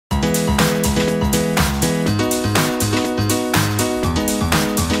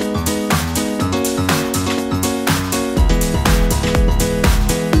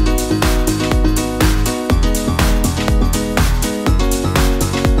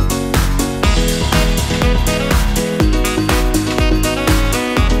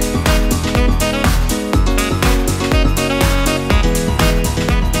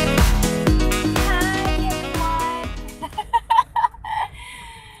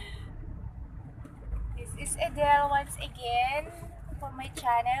Adele once again for my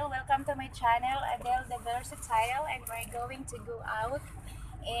channel. Welcome to my channel, Adele the Versatile, and we're going to go out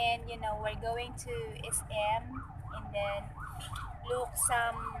and we're going to SM and then look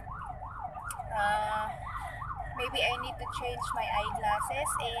some uh, maybe I need to change my eyeglasses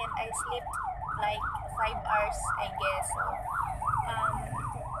and I slept like 5 hours I guess. So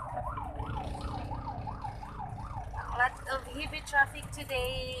a lot of heavy traffic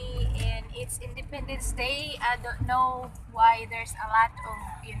today and it's Independence Day. I don't know why there's a lot of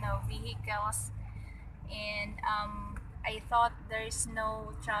vehicles and I thought there's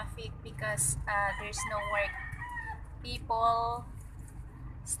no traffic because there's no work. People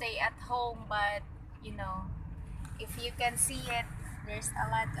stay at home, but you know if you can see it, there's a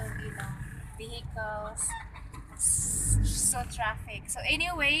lot of vehicles, so traffic. So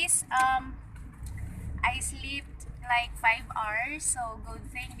anyways, I slept like 5 hours, so good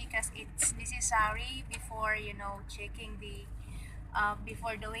thing because it's necessary before checking the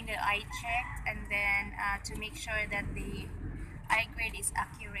before doing the eye check, and then to make sure that the eye grade is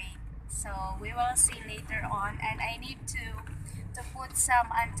accurate. So we will see later on, and I need to put some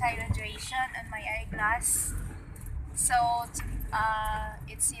anti-radiation on my eyeglass. So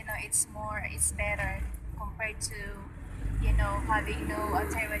it's it's better compared to having no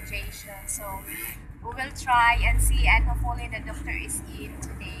anti-radiation. So we will try and see, and hopefully the doctor is in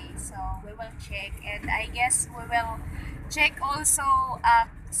today, so we will check, and I guess we will check also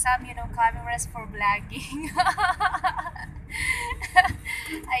some cameras for vlogging.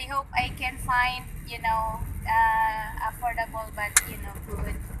 I hope I can find affordable but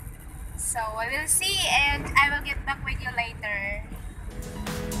good. So I will see, and I will get back with you later.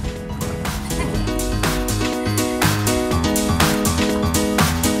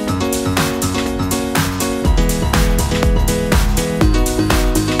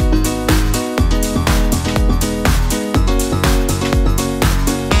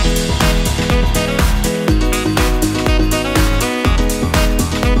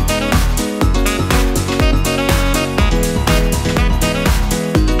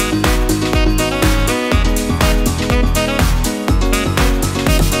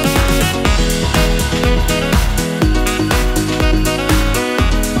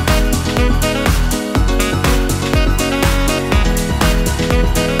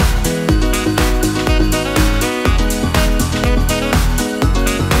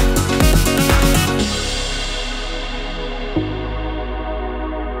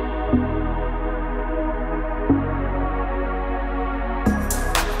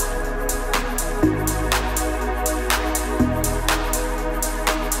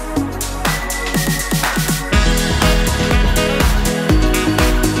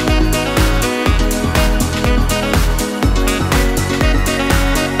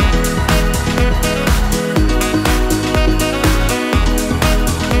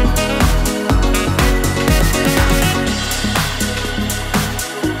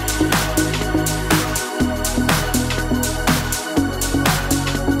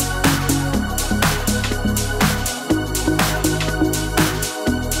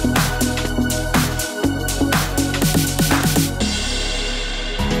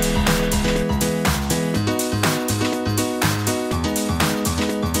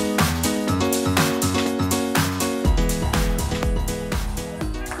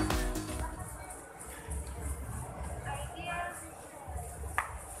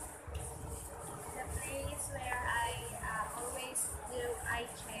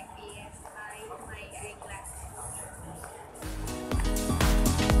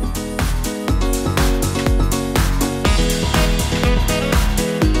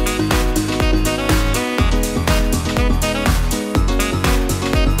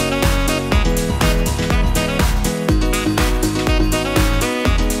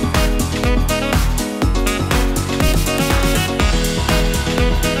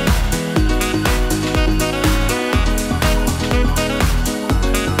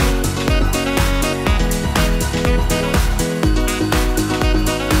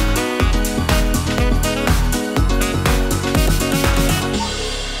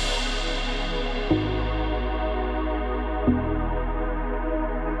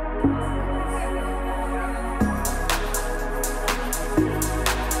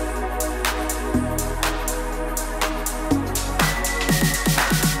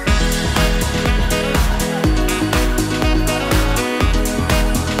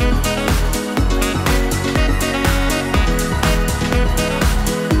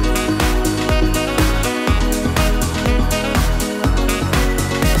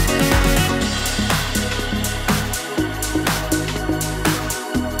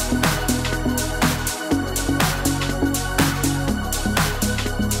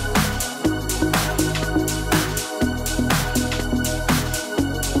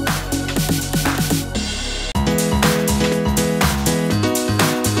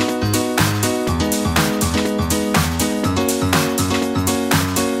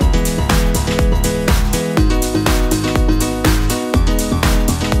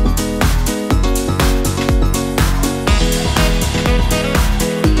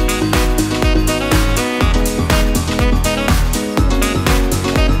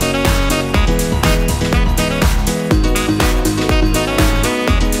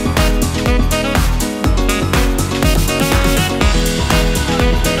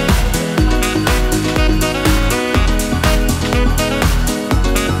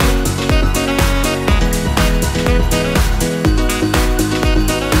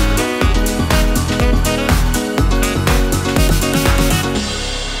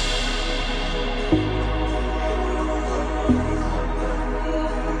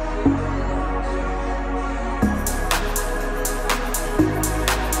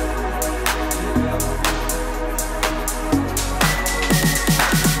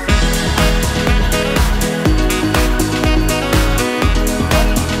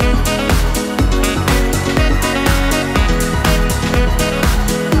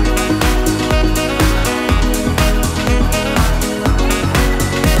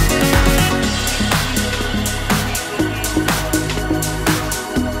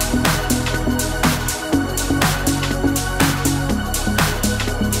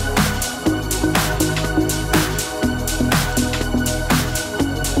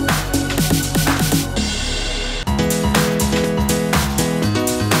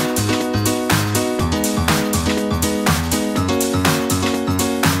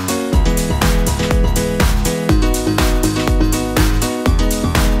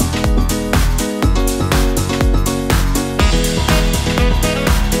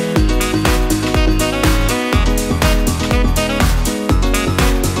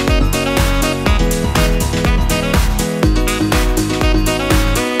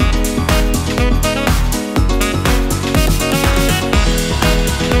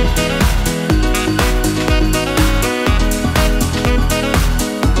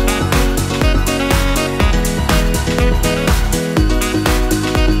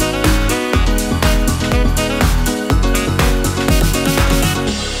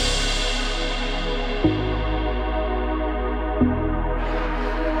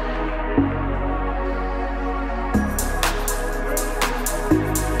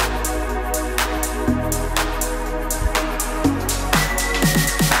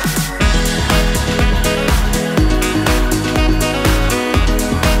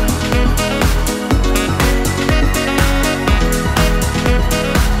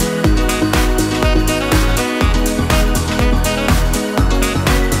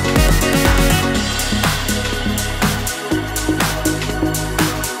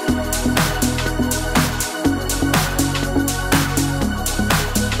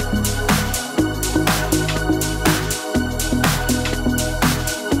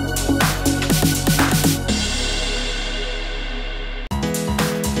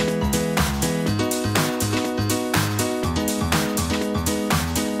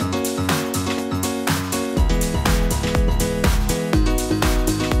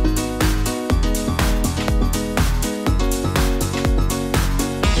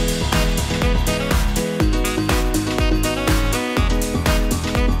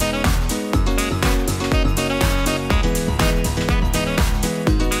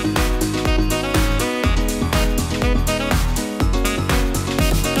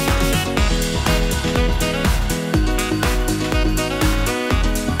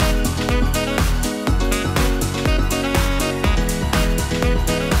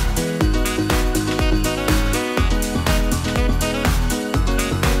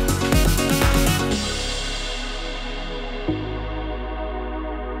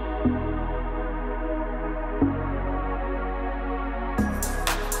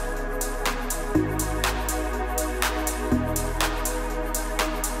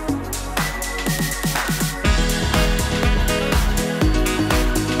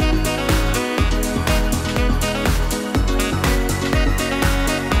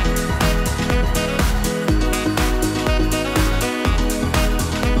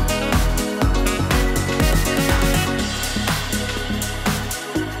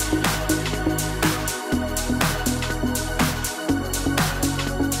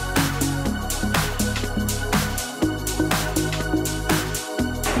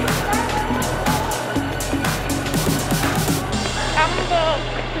 joke.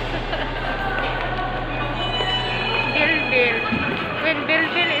 Bilbil. When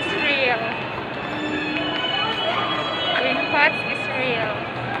Bilbil is real. When Pats is real.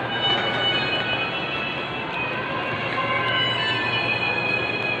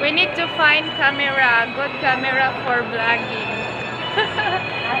 We need to find camera, good camera for vlogging.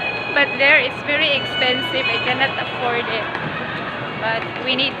 But there it's very expensive. I cannot afford it. But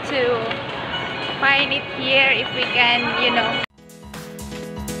we need to find it here if we can,